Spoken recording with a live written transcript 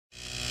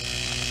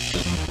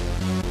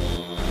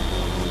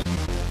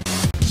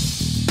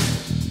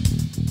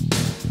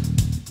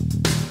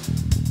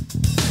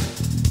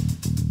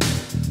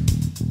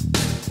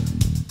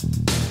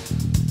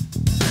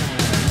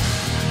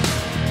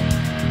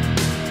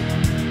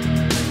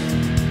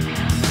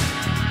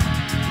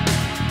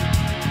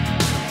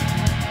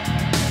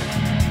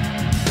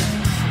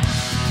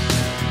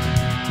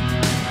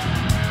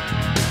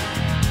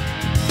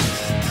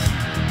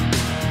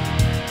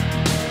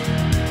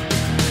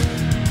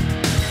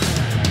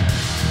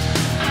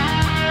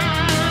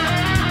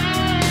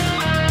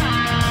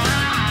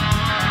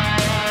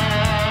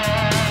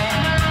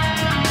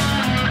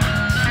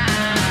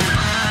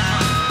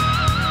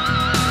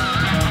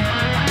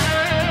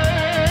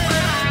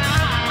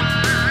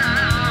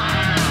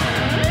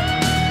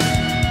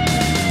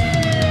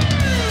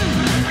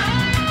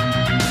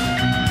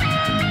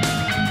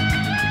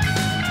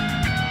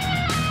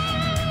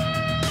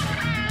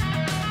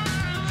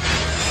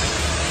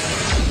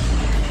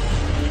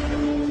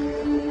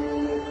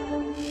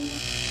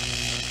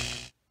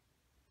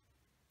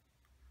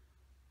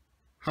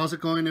How's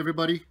it going,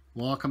 everybody?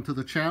 Welcome to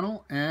the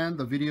channel and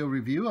the video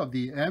review of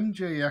the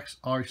MJX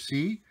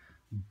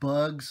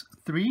Bugs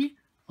 3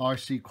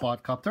 RC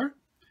quadcopter.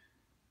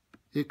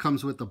 It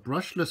comes with the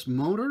brushless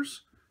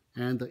motors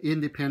and the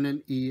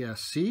independent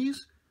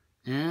ESCs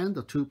and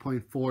the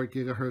 2.4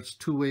 gigahertz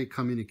two-way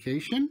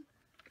communication.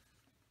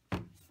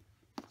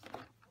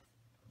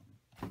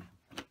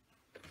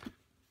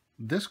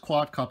 This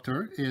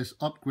quadcopter is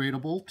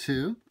upgradable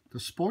to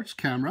the sports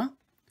camera,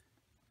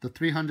 the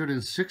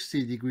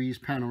 360 degrees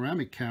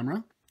panoramic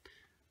camera,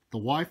 the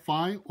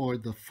Wi-Fi or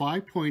the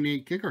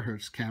 5.8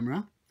 gigahertz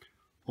camera,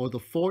 or the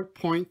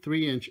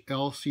 4.3 inch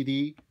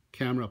LCD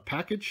camera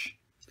package,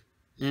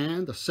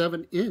 and the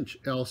 7-inch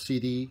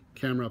LCD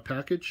camera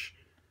package,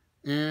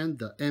 and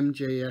the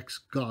MJX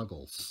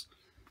goggles.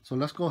 So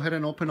let's go ahead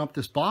and open up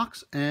this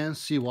box and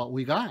see what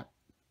we got.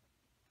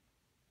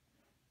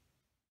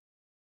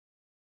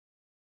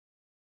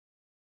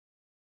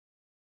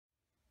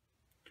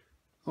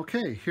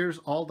 Okay, here's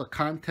all the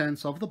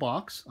contents of the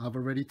box. I've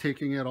already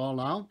taken it all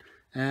out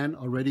and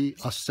already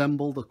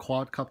assembled the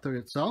quadcopter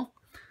itself.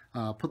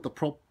 Put the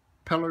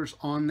propellers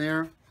on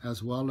there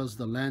as well as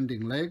the landing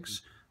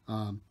legs.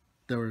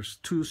 There's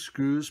 2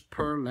 screws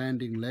per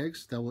landing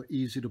legs that were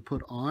easy to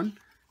put on,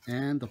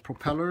 and the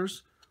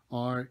propellers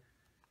are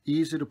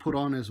easy to put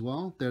on as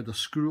well. They're the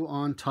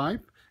screw-on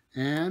type,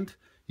 and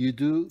you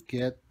do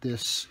get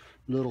this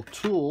little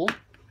tool,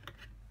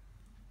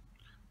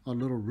 a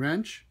little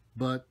wrench,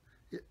 but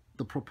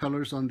the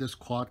propellers on this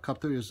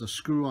quadcopter is a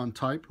screw-on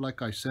type.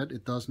 Like I said,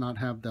 it does not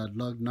have that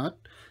lug nut.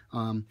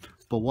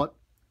 But what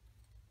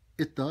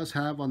it does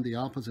have on the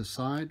opposite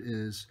side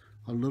is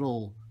a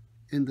little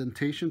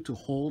indentation to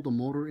hold the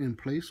motor in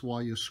place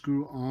while you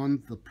screw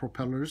on the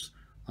propellers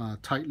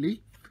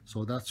tightly.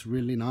 So that's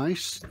really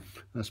nice.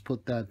 Let's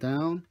put that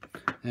down.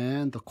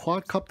 And the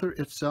quadcopter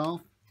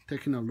itself,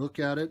 taking a look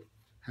at it,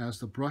 has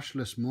the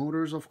brushless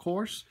motors, of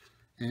course,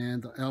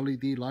 and the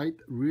LED light,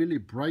 really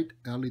bright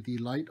LED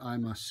light, I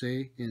must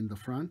say, in the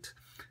front.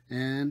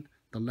 And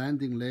the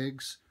landing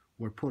legs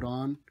were put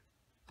on.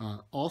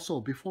 Also,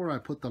 before I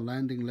put the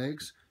landing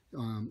legs,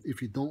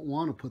 if you don't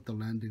want to put the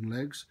landing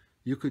legs,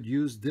 you could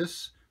use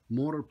this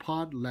motor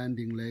pod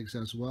landing legs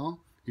as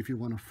well if you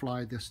want to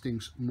fly this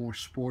thing more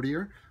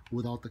sportier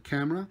without the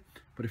camera.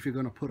 But if you're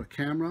going to put a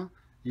camera,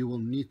 you will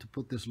need to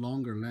put this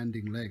longer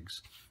landing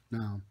legs.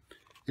 Now,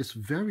 it's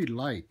very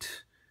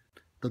light.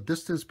 The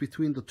distance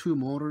between the 2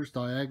 motors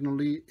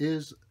diagonally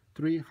is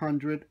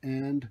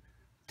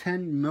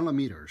 310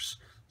 millimeters.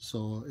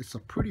 So it's a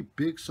pretty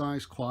big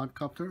size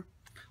quadcopter.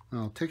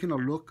 Now, taking a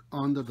look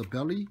under the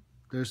belly,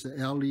 there's the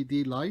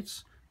LED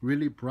lights,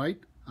 really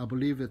bright. I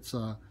believe it's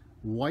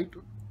white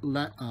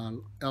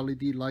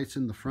LED lights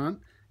in the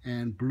front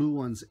and blue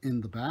ones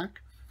in the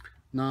back.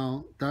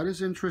 Now, that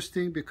is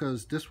interesting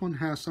because this one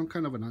has some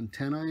kind of an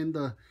antenna in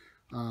the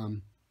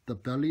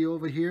belly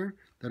over here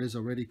that is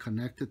already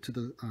connected to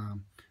the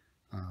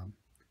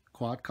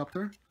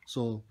quadcopter.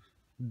 So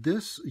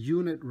this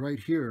unit right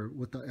here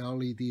with the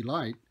LED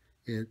light,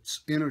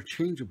 it's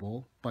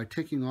interchangeable. By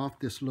taking off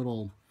this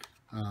little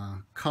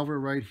cover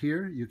right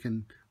here, you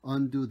can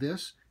undo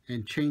this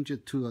and change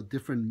it to a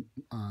different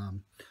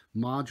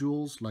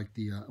modules like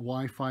the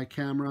Wi-Fi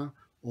camera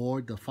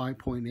or the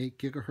 5.8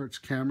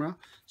 gigahertz camera.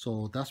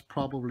 So that's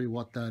probably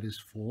what that is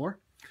for.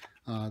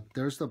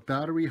 There's the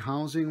battery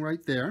housing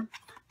right there,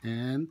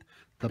 and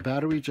the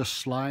battery just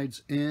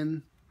slides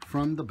in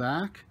from the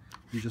back.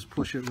 You just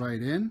push it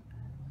right in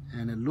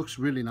and it looks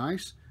really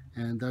nice.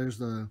 And there's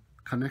the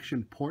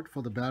connection port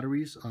for the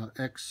batteries,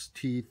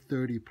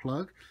 XT30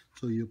 plug.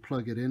 So you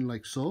plug it in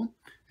like so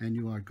and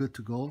you are good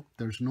to go.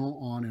 There's no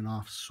on and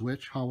off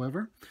switch,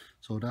 however,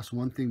 so that's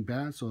one thing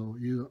bad. So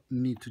you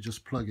need to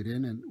just plug it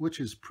in, and which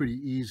is pretty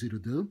easy to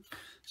do.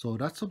 So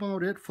that's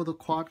about it for the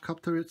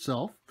quadcopter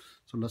itself.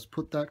 So let's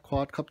put that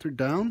quadcopter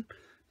down,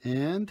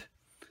 and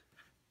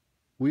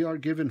we are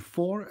given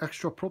 4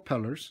 extra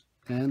propellers,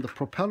 and the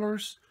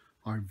propellers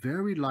are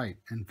very light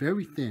and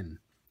very thin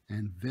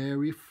and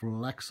very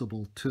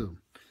flexible too.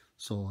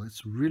 So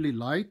it's really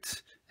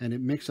light and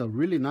it makes a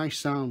really nice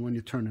sound when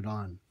you turn it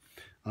on.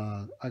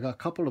 I got a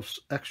couple of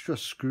extra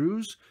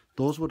screws.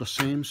 Those were the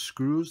same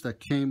screws that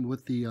came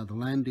with the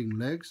landing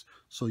legs.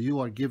 So you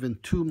are given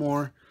 2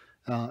 more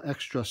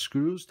extra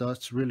screws.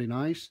 That's really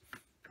nice.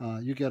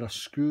 You get a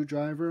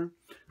screwdriver,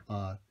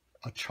 a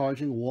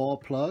charging wall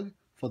plug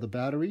for the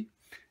battery,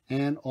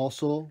 and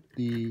also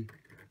the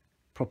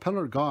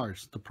propeller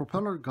guards. The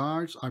propeller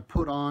guards are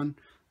put on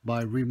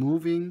by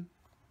removing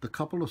the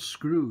couple of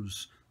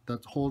screws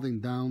that's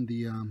holding down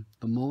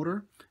the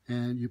motor,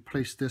 and you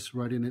place this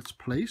right in its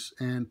place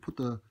and put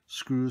the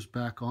screws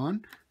back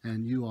on,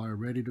 and you are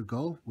ready to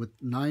go with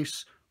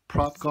nice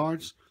prop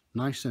guards,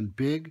 nice and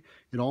big.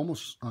 It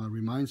almost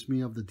reminds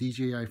me of the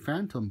DJI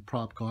Phantom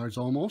prop guards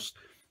almost.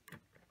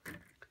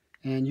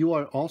 And you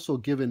are also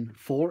given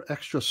 4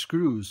 extra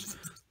screws,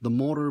 the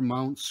motor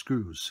mount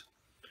screws.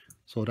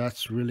 So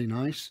that's really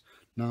nice.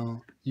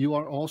 Now, you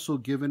are also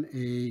given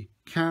a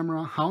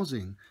camera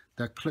housing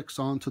that clicks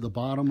onto the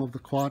bottom of the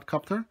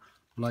quadcopter,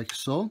 like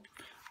so.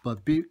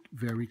 but be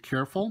very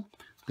careful.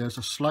 There's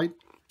a slight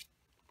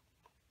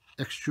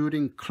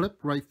extruding clip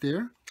right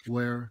there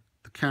where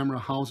the camera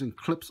housing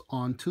clips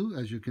onto,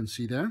 as you can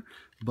see there,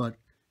 but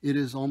it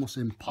is almost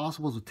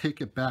impossible to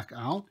take it back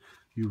out.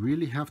 You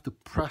really have to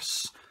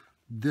press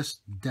this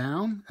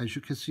down. As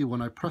you can see,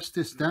 when I press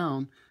this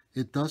down,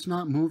 it does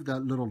not move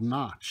that little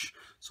notch.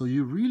 So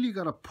you really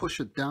got to push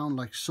it down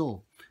like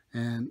so.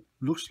 And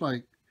looks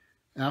like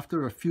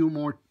after a few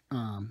more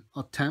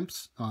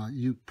attempts,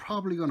 you're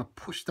probably going to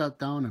push that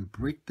down and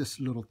break this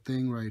little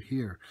thing right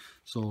here.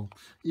 So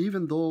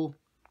even though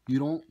you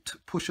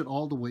don't push it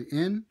all the way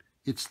in,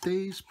 it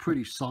stays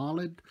pretty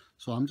solid.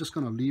 So I'm just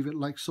going to leave it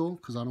like so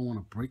because I don't want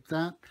to break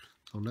that.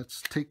 So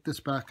let's take this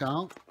back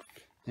out.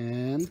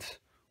 And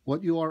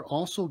what you are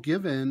also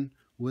given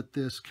with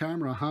this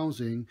camera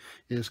housing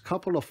is a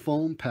couple of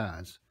foam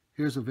pads.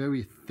 Here's a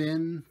very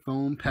thin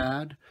foam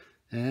pad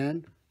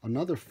and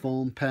another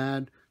foam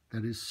pad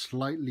that is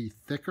slightly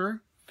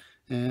thicker.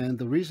 And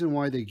the reason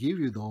why they give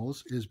you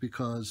those is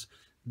because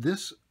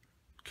this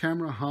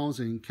camera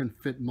housing can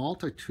fit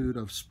multitude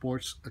of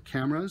sports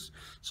cameras.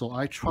 So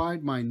I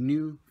tried my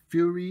new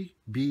Fury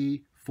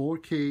B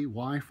 4K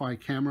Wi-Fi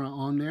camera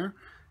on there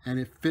and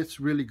it fits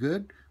really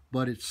good,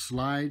 but it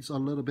slides a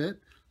little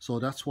bit. So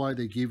that's why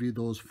they give you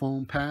those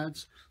foam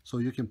pads. So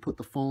you can put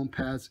the foam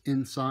pads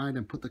inside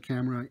and put the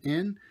camera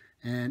in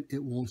and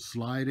it won't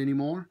slide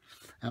anymore.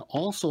 And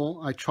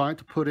also, I tried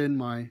to put in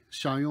my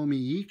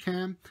Xiaomi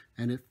Ecamm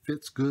and it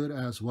fits good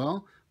as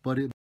well, but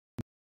it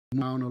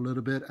moves down a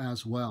little bit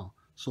as well.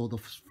 So the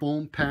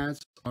foam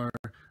pads are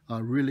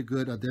a really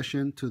good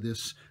addition to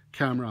this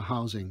camera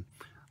housing.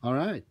 All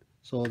right,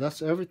 so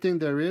that's everything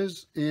there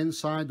is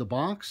inside the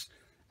box.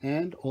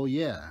 And oh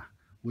yeah,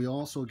 we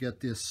also get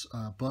this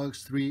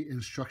Bugs 3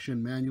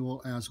 instruction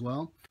manual as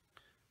well.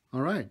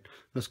 All right,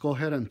 let's go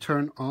ahead and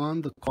turn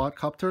on the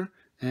quadcopter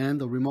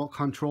and the remote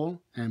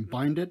control and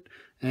bind it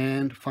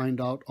and find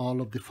out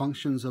all of the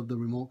functions of the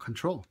remote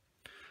control.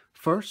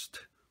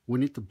 First, we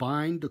need to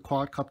bind the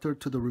quadcopter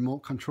to the remote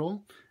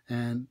control,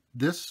 and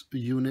this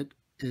unit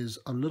is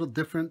a little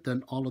different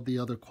than all of the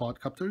other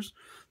quadcopters.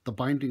 The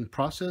binding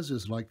process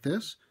is like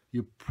this.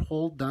 You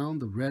pull down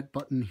the red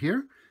button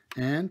here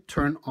and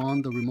turn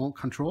on the remote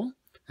control,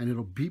 and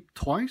it'll beep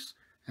twice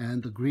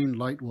and the green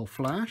light will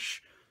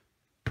flash.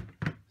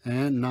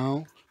 And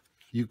now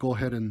you go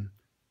ahead and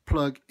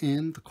plug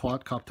in the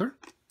quadcopter,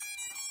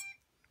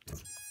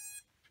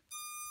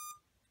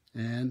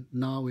 and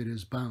now it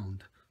is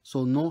bound.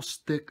 So no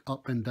stick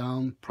up and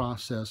down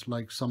process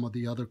like some of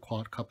the other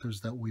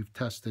quadcopters that we've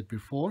tested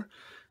before.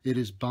 It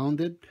is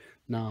bounded.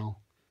 Now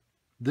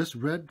this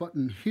red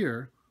button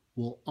here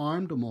will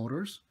arm the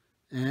motors,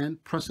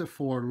 and press it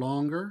for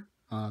longer,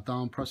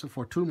 down press it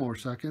for 2 more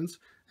seconds,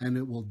 and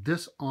it will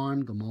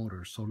disarm the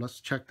motor. So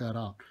let's check that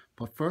out.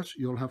 But first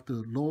you'll have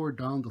to lower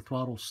down the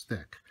throttle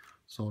stick.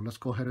 So let's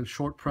go ahead and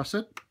short press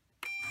it.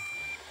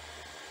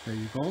 There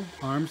you go,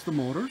 arms the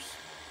motors.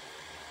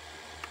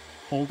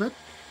 Hold it,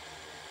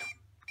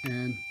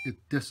 and it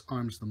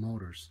disarms the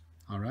motors.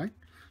 All right,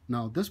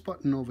 now this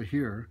button over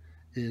here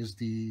is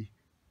the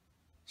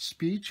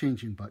speed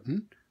changing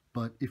button,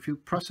 but if you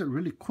press it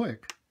really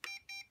quick,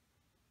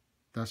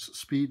 that's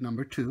speed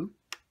number 2,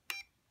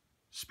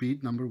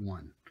 speed number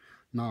 1.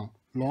 Now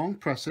long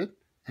press it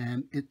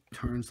and it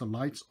turns the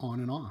lights on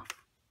and off.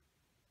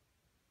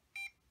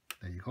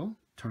 There you go,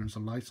 turns the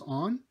lights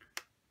on,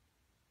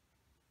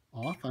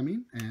 off I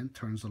mean, and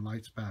turns the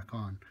lights back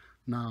on.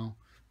 Now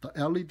the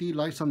LED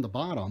lights on the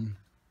bottom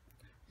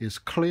is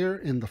clear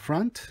in the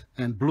front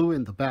and blue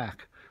in the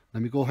back.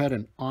 Let me go ahead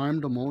and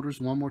arm the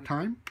motors one more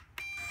time.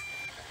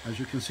 As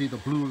you can see, the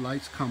blue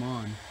lights come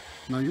on.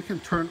 Now you can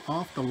turn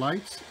off the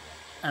lights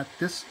at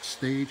this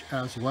stage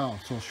as well.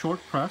 So short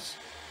press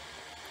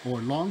or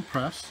long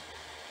press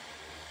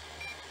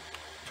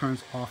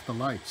turns off the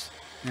lights,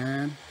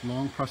 and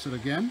long press it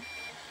again.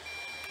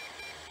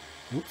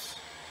 Oops.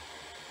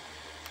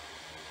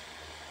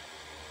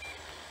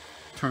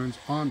 Turns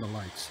on the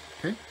lights.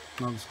 Okay,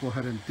 now let's go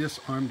ahead and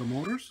disarm the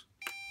motors.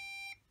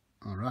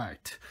 All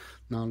right,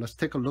 now let's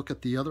take a look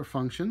at the other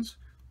functions.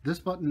 This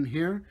button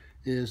here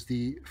is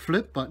the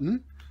flip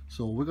button.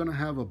 So we're going to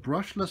have a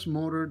brushless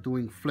motor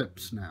doing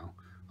flips now.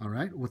 All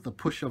right, with the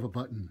push of a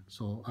button.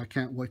 So I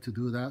can't wait to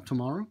do that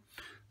tomorrow.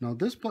 Now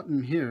this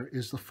button here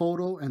is the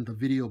photo and the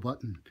video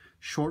button.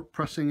 Short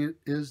pressing it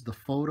is the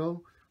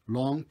photo,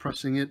 long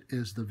pressing it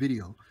is the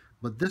video.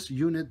 But this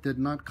unit did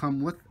not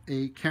come with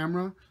a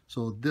camera,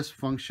 so this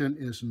function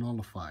is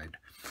nullified.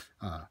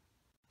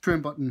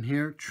 Trim button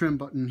here, trim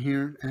button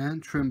here,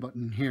 and trim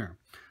button here.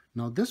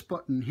 Now this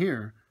button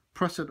here,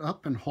 press it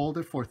up and hold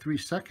it for 3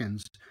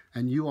 seconds,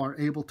 and you are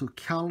able to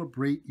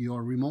calibrate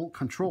your remote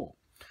control.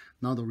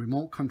 Now the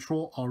remote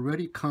control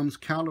already comes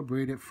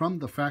calibrated from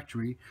the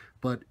factory,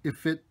 but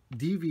if it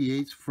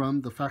deviates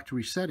from the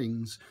factory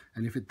settings,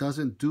 and if it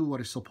doesn't do what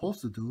it's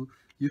supposed to do,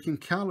 you can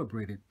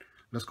calibrate it.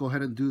 Let's go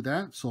ahead and do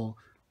that. So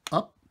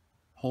up,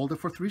 hold it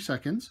for 3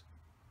 seconds.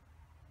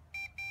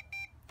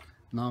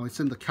 Now it's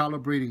in the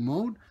calibrating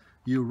mode.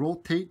 You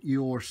rotate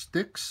your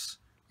sticks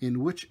in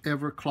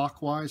whichever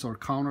clockwise or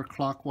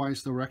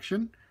counterclockwise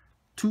direction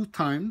 2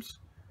 times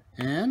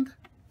and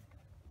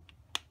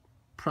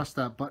press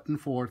that button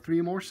for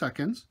 3 more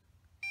seconds,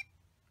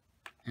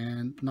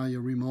 and now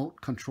your remote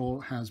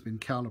control has been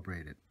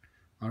calibrated.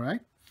 All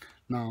right,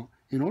 now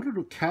in order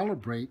to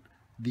calibrate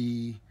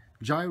the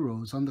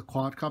gyros on the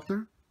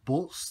quadcopter,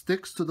 both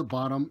sticks to the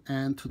bottom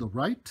and to the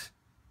right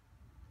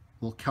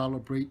will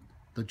calibrate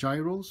the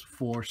gyros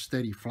for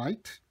steady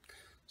flight.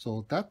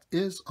 So that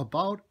is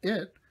about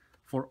it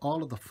for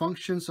all of the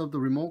functions of the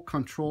remote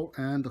control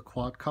and the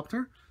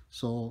quadcopter.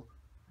 So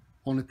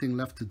only thing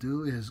left to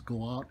do is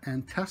go out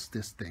and test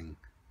this thing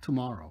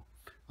tomorrow.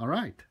 All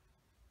right.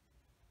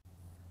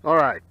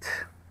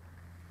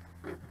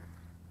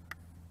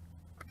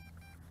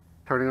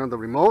 Turning on the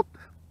remote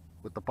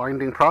with the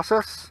binding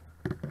process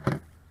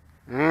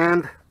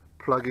and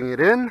plugging it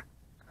in.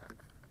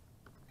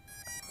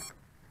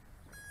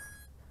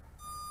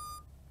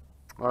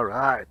 All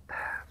right,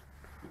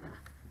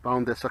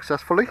 bound it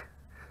successfully.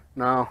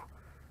 Now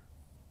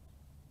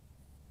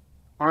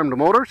arm the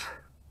motors.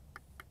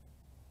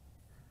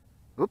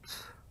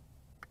 Oops,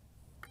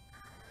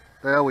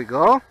 there we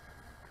go.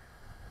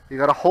 You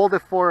gotta hold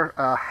it for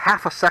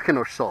half a second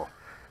or so.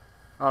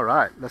 All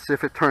right, let's see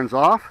if it turns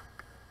off.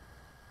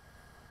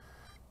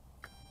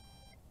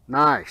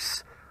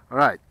 Nice. All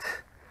right,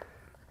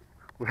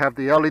 we have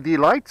the LED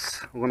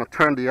lights. We're gonna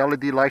turn the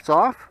LED lights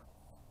off.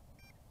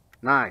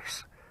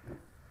 Nice.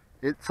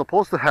 It's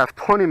supposed to have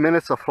 20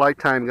 minutes of flight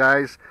time,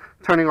 guys.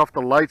 Turning off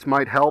the lights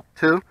might help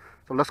too.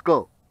 So let's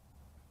go.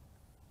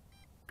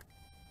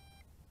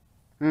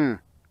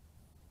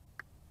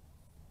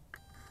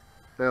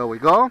 There we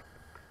go.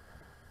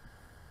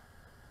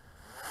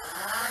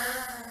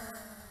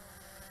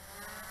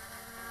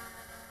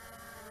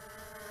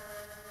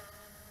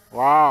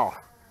 Wow,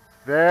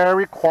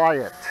 very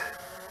quiet.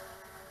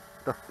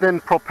 The thin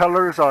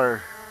propellers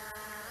are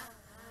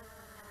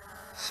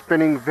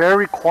spinning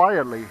very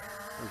quietly,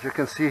 as you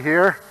can see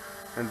here,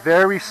 and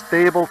very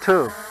stable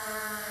too.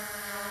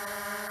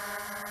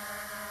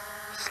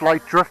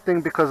 Slight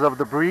drifting because of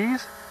the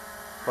breeze,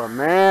 but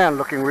man,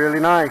 looking really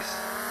nice.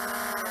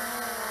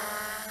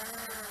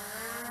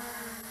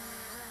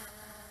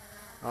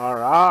 All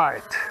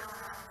right,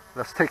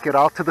 let's take it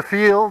out to the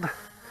field.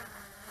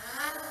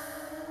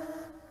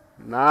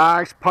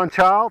 Nice punch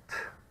out.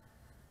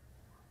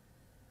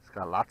 It's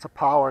got lots of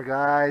power,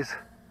 guys.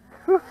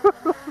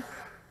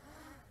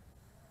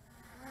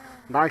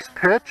 Nice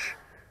pitch.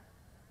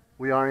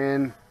 We are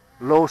in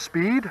low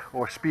speed,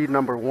 or speed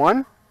number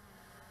 1.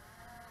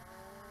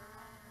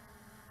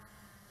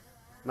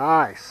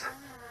 Nice.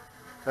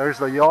 There's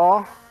the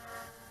yaw,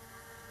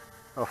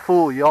 a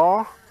full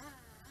yaw.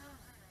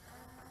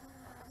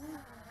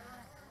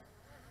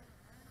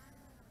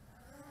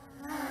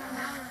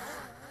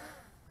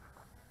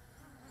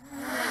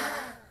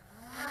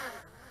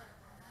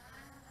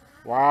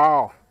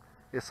 Wow,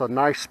 it's a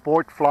nice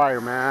sport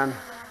flyer, man.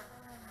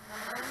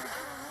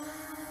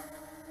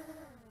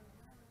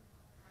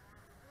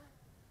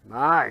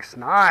 Nice,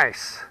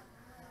 nice.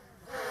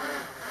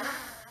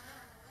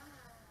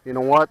 You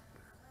know what?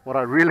 What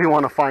I really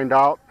want to find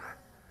out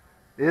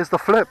is the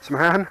flips,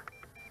 man.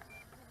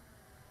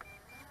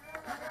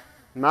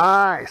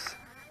 Nice.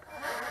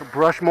 The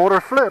brush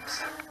motor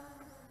flips.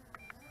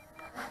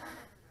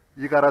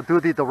 You gotta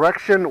do the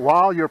direction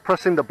while you're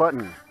pressing the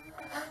button.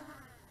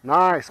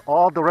 Nice,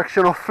 all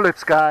directional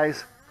flips,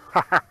 guys.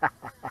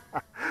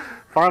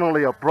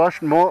 Finally, a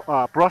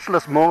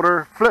brushless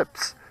motor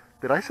flips.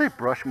 Did I say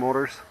brush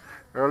motors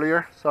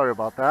earlier? Sorry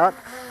about that.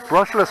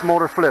 Brushless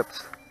motor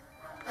flips.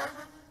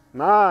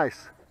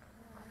 Nice.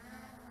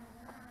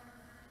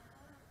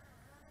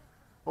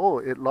 Oh,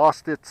 it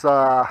lost its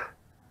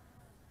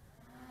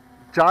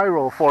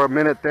gyro for a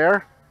minute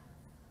there,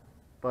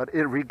 but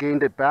it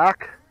regained it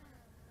back.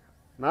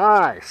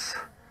 Nice.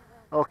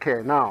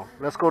 Okay, now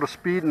let's go to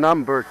speed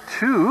number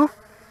 2. You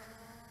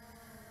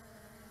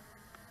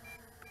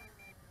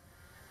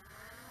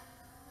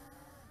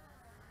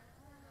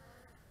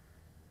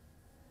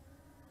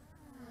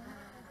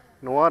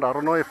know what? I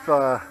don't know if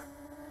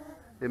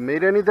it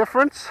made any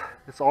difference.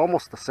 It's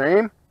almost the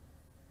same.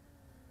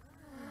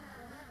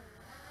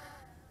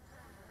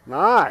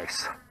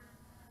 Nice.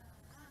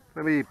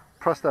 Let me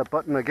press that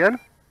button again.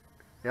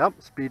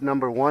 Yep, speed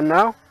number 1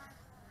 now.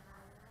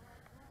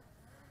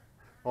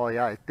 Oh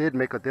yeah, it did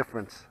make a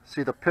difference.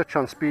 See the pitch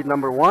on speed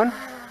number 1?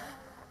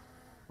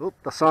 Oop,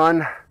 the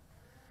sun.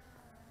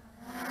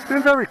 It's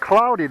been very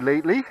cloudy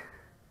lately.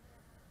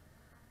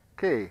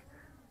 Okay.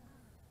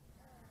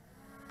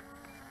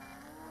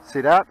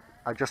 See that?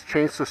 I just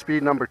changed to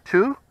speed number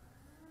 2.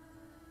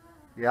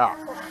 Yeah.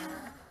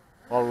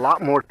 A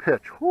lot more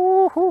pitch.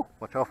 Woo-hoo.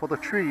 Watch out for the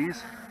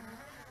trees.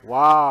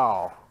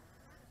 Wow.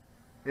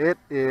 It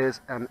is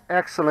an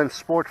excellent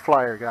sport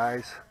flyer,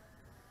 guys.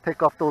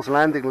 Take off those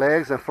landing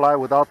legs and fly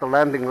without the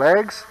landing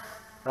legs.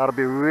 That'll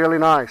be really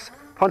nice.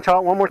 Punch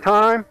out one more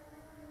time.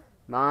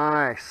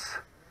 Nice.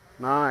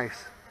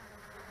 Nice.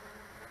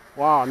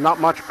 Wow,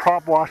 not much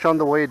prop wash on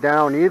the way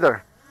down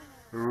either.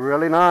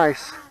 Really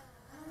nice.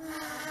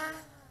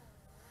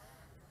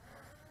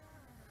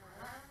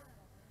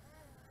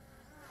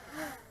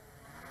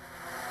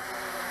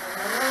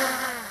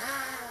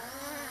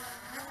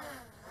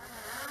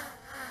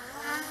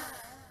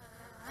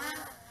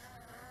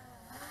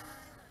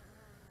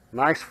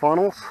 Nice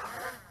funnels.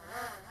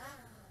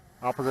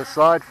 Opposite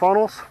side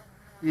funnels.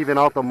 Even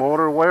out the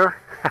motor wear.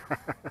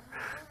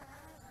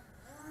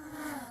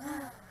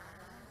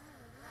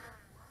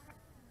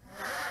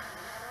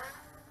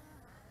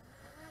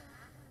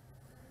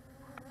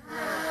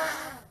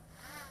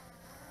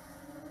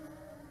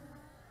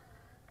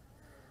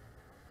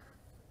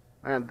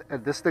 And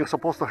this thing's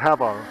supposed to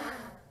have a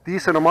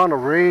decent amount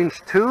of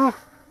range too.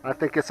 I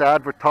think it's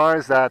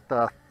advertised at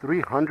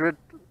 300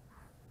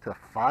 to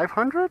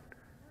 500,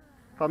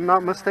 if I'm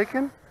not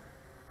mistaken.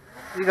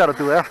 You got to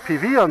do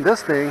FPV on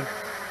this thing.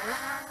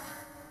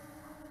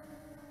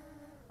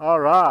 All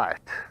right.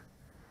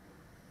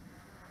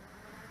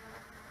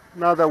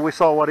 Now that we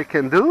saw what it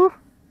can do,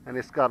 and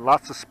it's got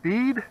lots of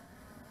speed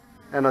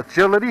and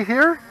agility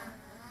here,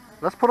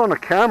 let's put on a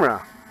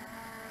camera,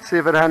 see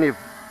if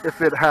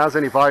it has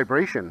any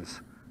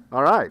vibrations.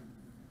 All right.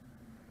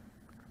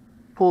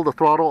 Pull the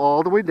throttle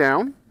all the way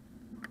down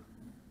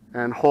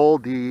and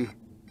hold the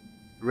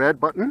red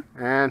button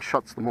and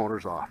shuts the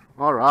motors off.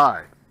 All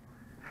right.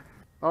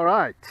 All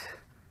right.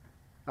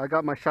 I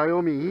got my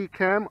Xiaomi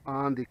eCam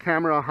on the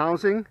camera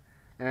housing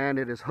and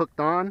it is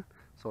hooked on.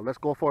 So let's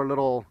go for a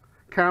little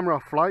camera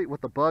flight with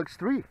the Bugs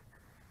 3.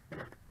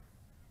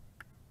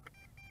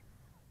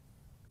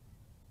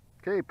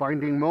 Okay,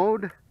 binding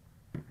mode.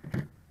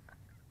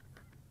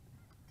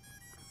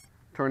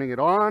 Turning it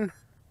on.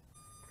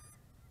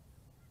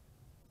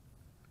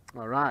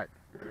 All right,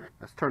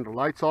 let's turn the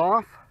lights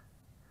off.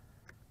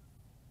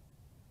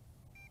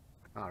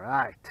 All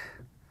right.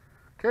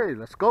 Okay,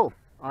 let's go.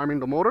 Arming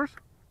the motors.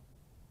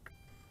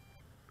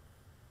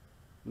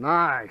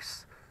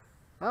 Nice.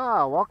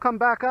 Ah, welcome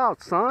back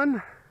out,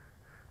 son.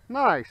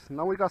 Nice.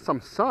 Now we got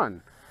some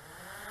sun.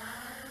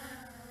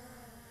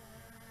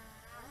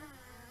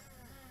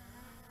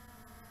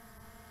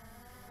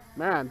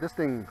 Man, this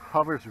thing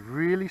hovers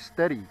really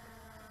steady.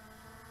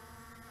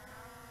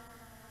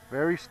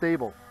 Very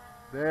stable.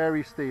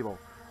 Very stable.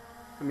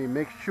 Let me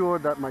make sure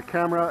that my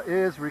camera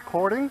is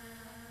recording.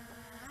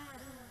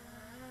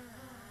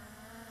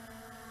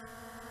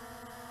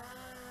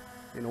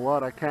 You know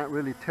what? I can't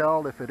really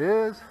tell if it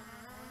is.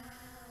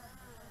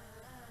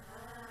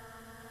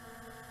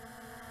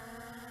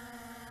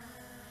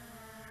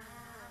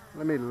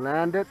 Let me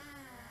land it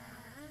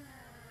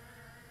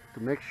to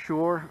make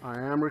sure I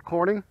am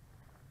recording.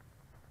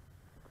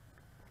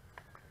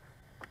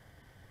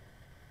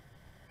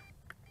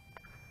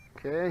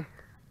 Okay.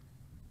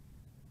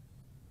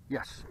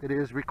 Yes, it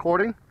is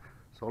recording.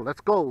 So let's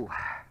go.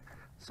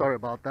 Sorry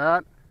about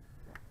that.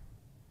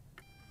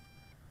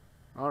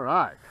 All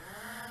right.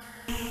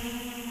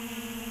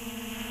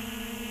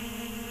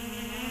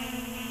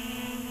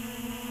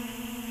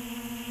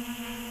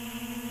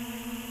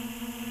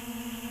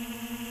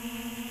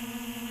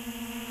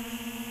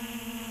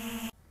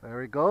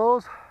 There it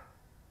goes.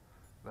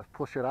 Let's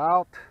push it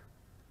out.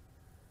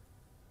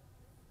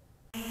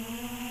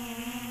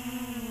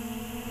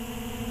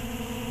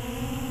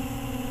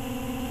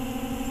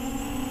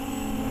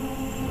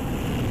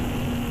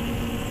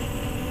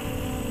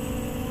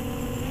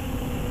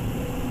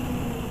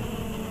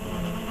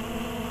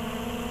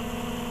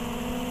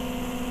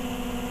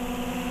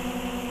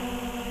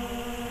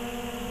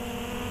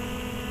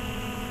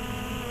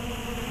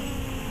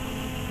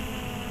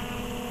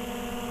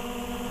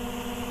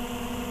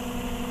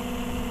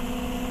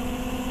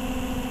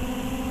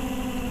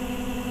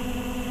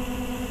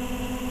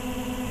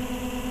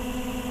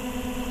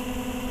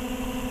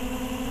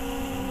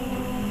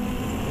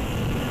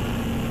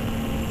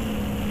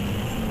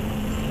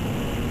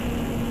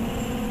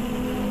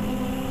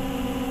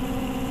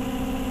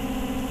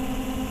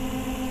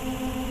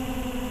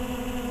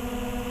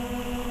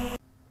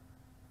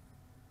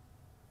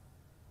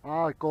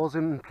 Oh, it goes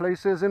in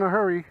places in a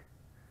hurry.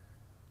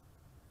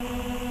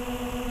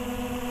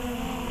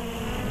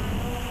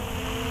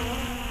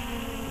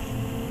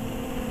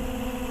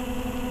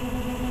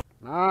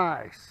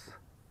 Nice.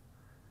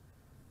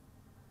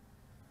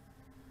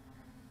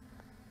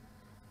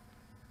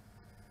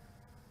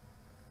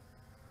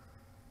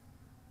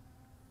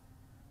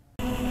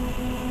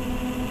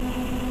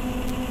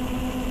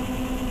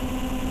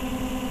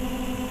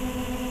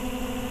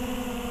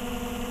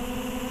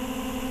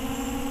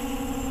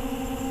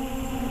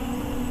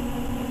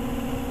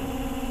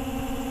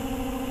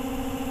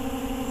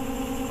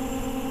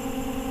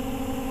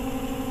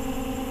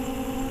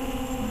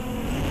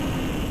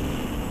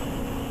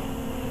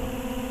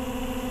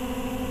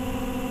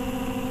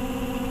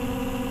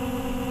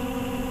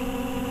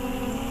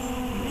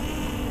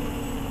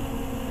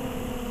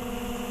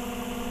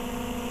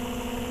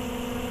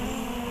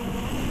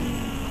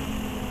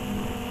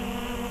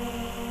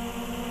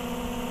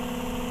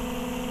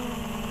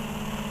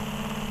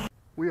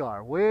 We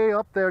are way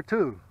up there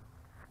too.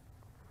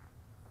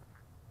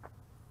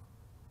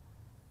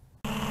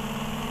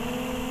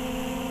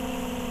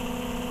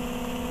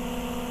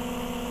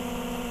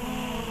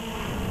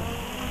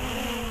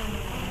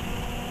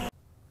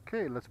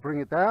 Okay, let's bring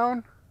it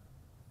down.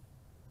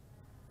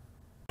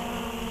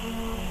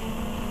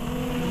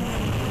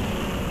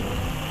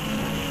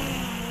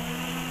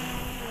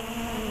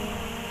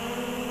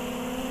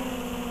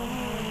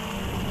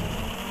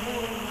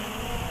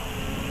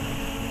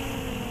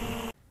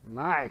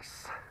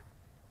 Nice.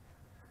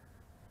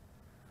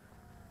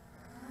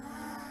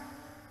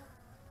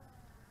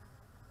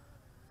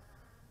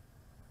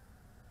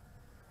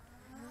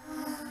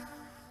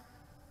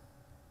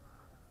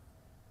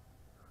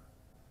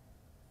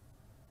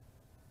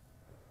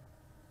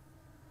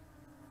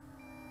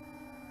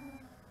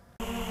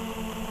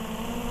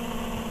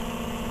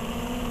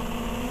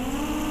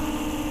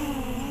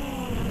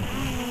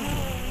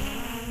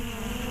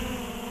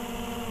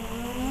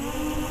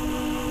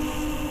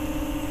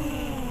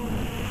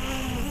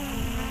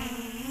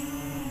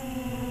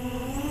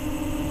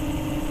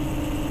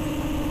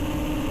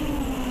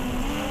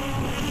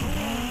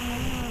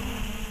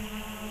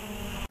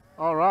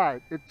 All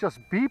right, it just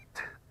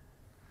beeped.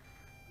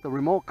 The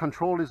remote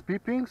control is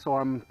beeping, so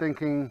I'm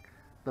thinking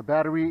the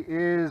battery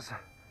is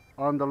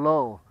on the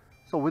low.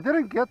 So we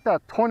didn't get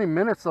that 20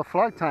 minutes of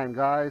flight time,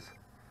 guys.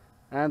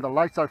 And the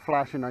lights are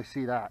flashing, I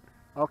see that.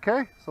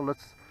 Okay, so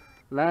let's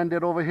land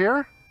it over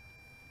here,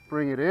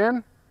 bring it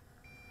in,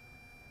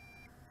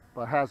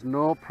 but has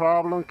no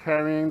problem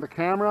carrying the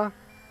camera,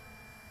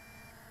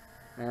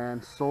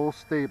 and so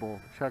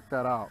stable. Check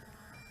that out.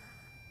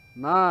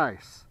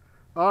 Nice.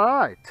 All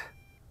right.